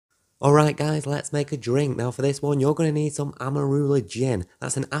Alright guys, let's make a drink. Now for this one, you're going to need some Amarula gin.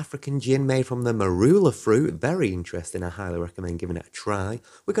 That's an African gin made from the marula fruit. Very interesting, I highly recommend giving it a try.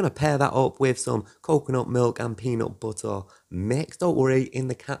 We're going to pair that up with some coconut milk and peanut butter mix. Don't worry, in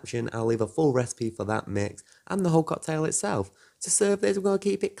the caption I'll leave a full recipe for that mix and the whole cocktail itself. To serve this, we're going to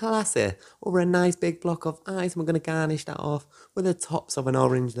keep it classy. Over a nice big block of ice, and we're going to garnish that off with the tops of an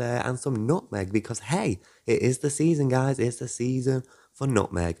orange there and some nutmeg because hey, it is the season guys, it's the season for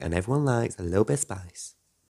nutmeg and everyone likes a little bit of spice.